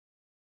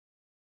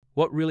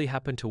What really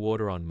happened to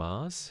water on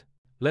Mars?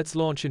 Let's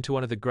launch into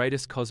one of the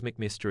greatest cosmic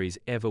mysteries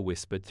ever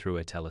whispered through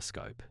a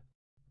telescope.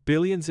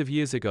 Billions of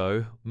years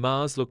ago,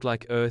 Mars looked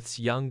like Earth's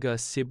younger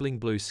sibling: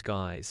 blue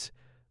skies,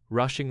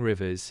 rushing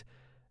rivers,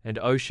 and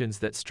oceans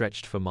that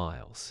stretched for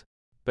miles.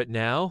 But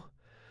now,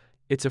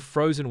 it's a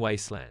frozen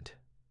wasteland.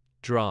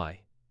 Dry,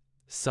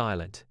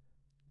 silent,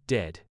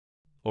 dead.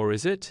 Or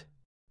is it?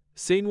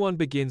 Scene 1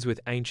 begins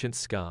with ancient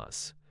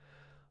scars.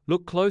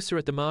 Look closer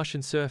at the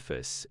Martian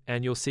surface,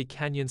 and you'll see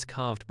canyons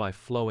carved by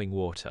flowing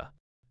water.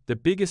 The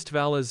biggest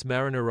valleys,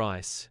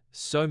 MrAi,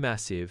 so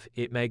massive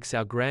it makes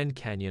our Grand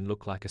Canyon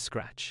look like a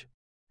scratch.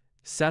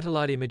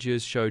 Satellite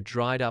images show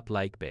dried-up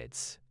lake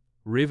beds,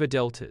 river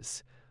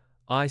deltas,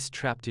 ice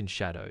trapped in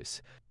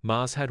shadows.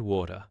 Mars had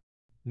water,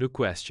 no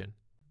question.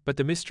 But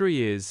the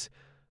mystery is,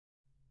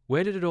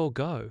 where did it all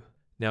go?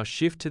 Now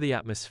shift to the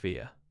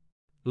atmosphere.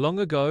 Long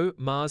ago,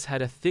 Mars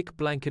had a thick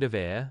blanket of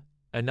air,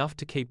 enough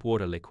to keep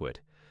water liquid.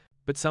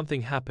 But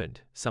something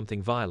happened,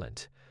 something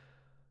violent.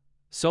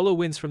 Solar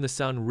winds from the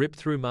sun ripped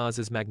through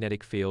Mars's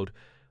magnetic field,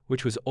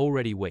 which was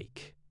already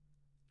weak.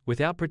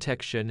 Without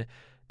protection,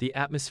 the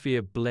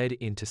atmosphere bled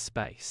into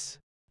space.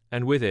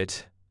 And with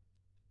it,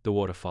 the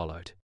water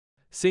followed.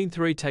 Scene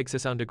 3 takes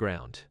us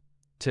underground.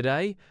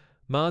 Today,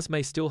 Mars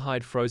may still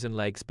hide frozen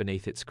lakes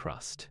beneath its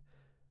crust.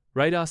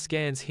 Radar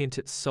scans hint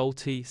at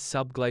salty,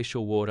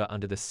 subglacial water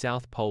under the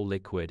South Pole,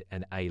 liquid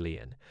and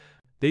alien.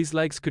 These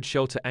lakes could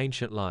shelter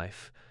ancient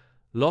life,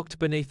 locked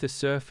beneath the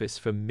surface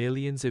for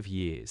millions of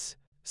years.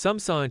 Some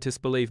scientists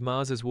believe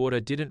Mars's water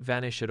didn't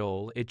vanish at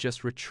all, it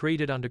just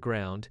retreated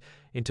underground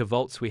into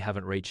vaults we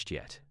haven't reached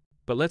yet.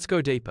 But let's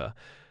go deeper,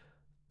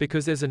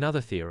 because there's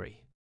another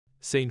theory.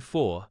 Scene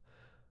 4: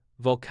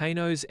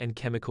 Volcanoes and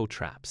chemical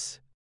traps.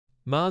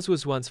 Mars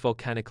was once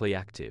volcanically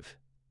active.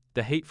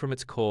 The heat from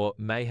its core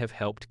may have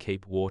helped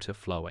keep water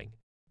flowing.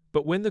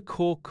 But when the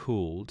core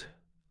cooled,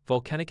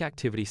 volcanic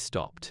activity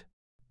stopped.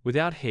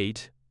 Without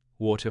heat,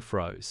 water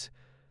froze.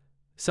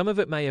 Some of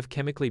it may have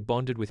chemically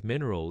bonded with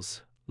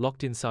minerals,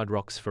 locked inside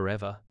rocks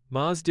forever.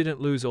 Mars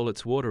didn't lose all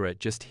its water, it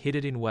just hid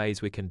it in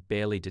ways we can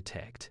barely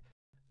detect.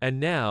 And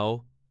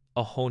now,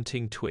 a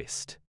haunting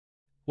twist.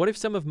 What if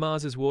some of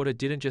Mars's water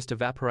didn't just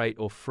evaporate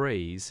or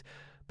freeze,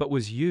 but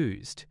was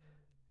used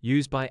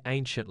by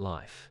ancient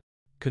life?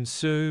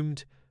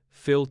 Consumed,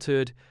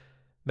 filtered,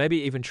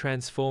 maybe even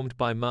transformed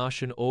by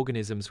Martian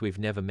organisms we've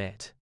never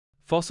met.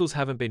 Fossils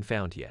haven't been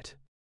found yet.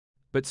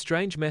 But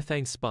strange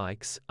methane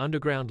spikes,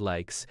 underground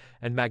lakes,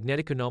 and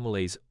magnetic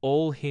anomalies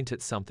all hint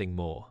at something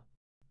more.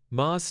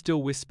 Mars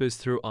still whispers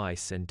through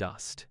ice and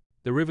dust.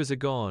 The rivers are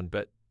gone,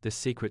 but the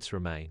secrets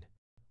remain.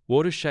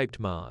 Water-shaped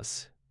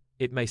Mars.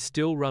 It may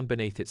still run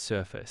beneath its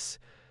surface.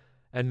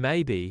 And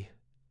maybe,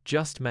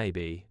 just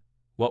maybe,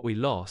 what we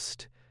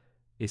lost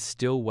is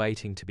still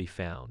waiting to be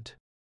found.